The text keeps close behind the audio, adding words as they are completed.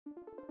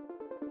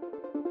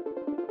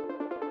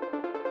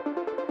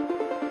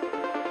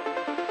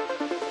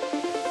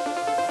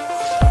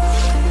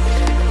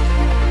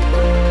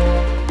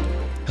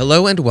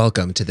Hello and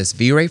welcome to this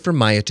V-Ray for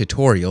Maya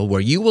tutorial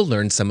where you will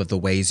learn some of the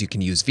ways you can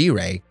use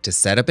V-Ray to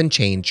set up and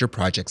change your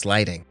project's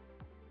lighting.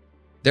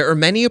 There are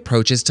many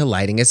approaches to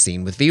lighting a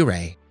scene with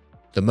V-Ray.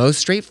 The most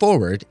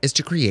straightforward is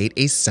to create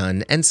a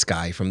sun and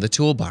sky from the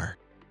toolbar.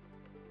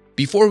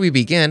 Before we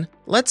begin,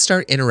 let's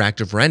start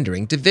interactive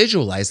rendering to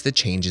visualize the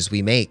changes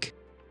we make.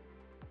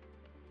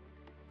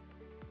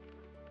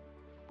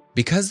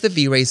 Because the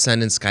V-Ray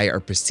sun and sky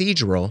are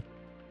procedural,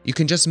 you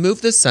can just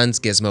move the sun's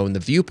gizmo in the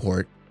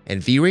viewport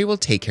and V-Ray will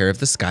take care of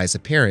the sky's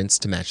appearance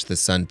to match the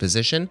sun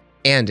position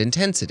and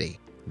intensity.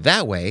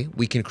 That way,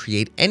 we can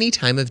create any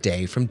time of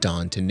day from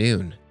dawn to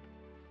noon.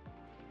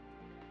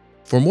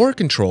 For more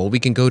control, we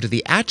can go to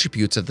the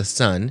attributes of the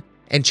sun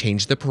and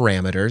change the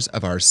parameters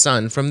of our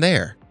sun from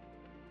there.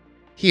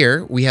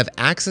 Here, we have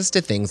access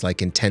to things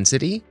like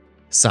intensity,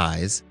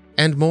 size,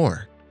 and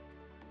more.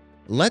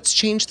 Let's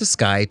change the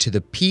sky to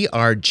the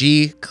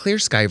PRG Clear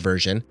Sky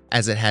version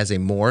as it has a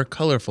more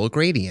colorful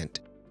gradient.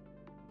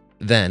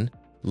 Then,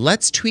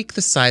 let's tweak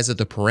the size of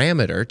the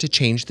parameter to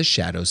change the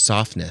shadow's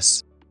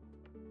softness.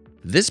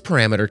 This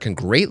parameter can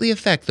greatly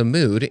affect the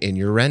mood in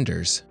your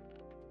renders.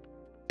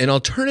 An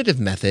alternative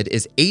method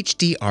is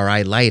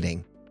HDRI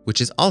lighting,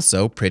 which is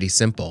also pretty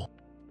simple.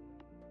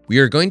 We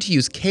are going to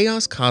use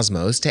Chaos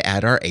Cosmos to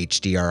add our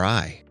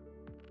HDRI.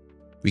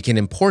 We can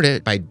import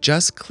it by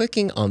just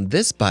clicking on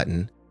this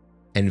button,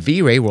 and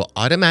V-Ray will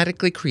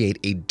automatically create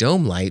a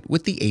dome light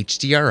with the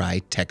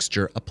HDRI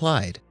texture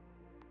applied.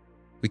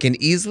 We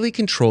can easily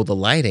control the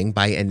lighting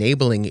by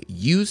enabling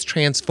Use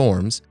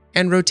Transforms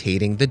and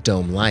rotating the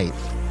dome light.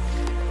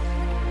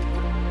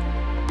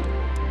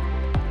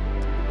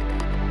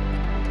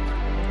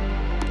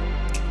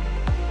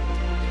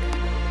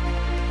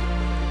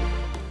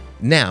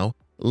 Now,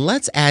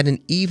 let's add an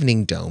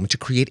evening dome to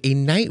create a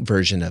night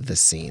version of the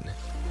scene.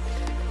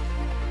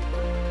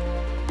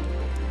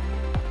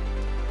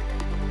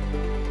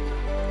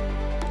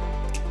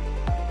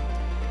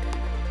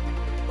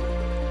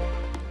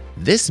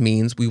 This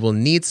means we will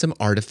need some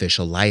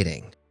artificial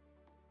lighting.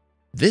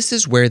 This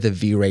is where the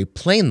V-Ray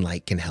plane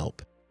light can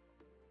help.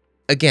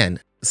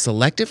 Again,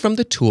 select it from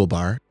the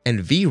toolbar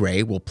and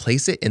V-Ray will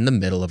place it in the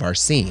middle of our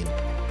scene.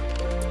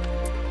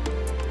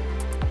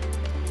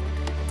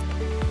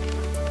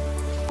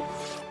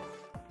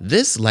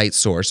 This light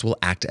source will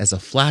act as a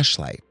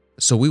flashlight,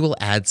 so we will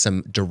add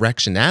some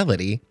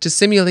directionality to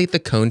simulate the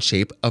cone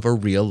shape of a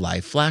real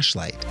live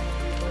flashlight.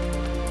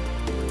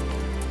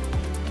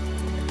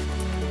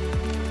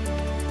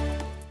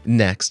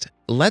 Next,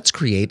 let's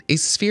create a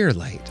sphere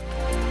light.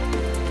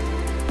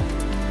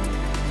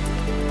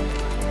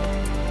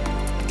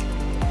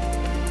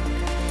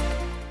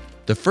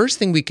 The first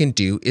thing we can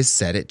do is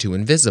set it to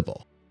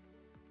invisible.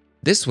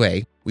 This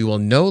way, we will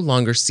no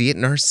longer see it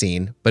in our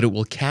scene, but it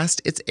will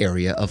cast its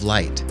area of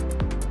light.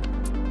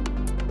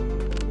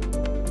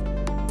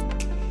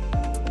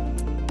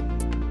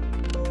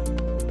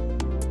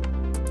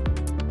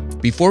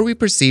 Before we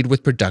proceed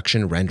with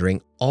production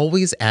rendering,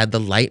 always add the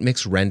Light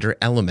Mix Render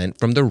element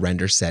from the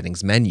Render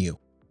Settings menu.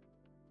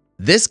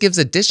 This gives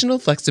additional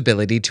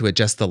flexibility to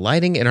adjust the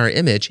lighting in our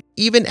image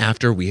even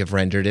after we have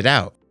rendered it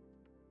out.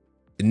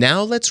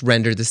 Now let's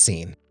render the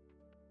scene.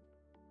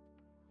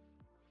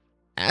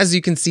 As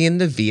you can see in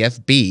the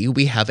VFB,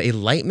 we have a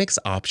light mix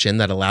option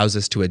that allows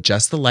us to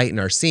adjust the light in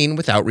our scene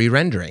without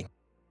re-rendering.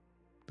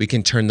 We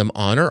can turn them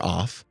on or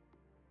off,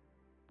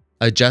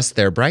 adjust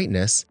their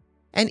brightness,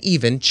 and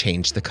even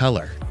change the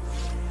color.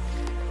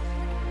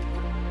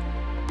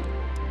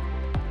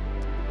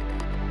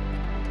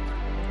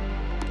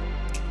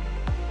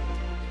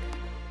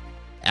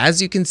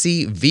 As you can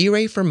see,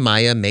 V-Ray for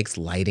Maya makes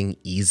lighting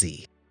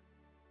easy.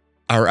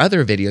 Our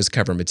other videos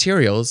cover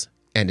materials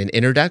and an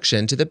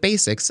introduction to the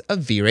basics of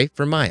V-Ray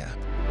for Maya.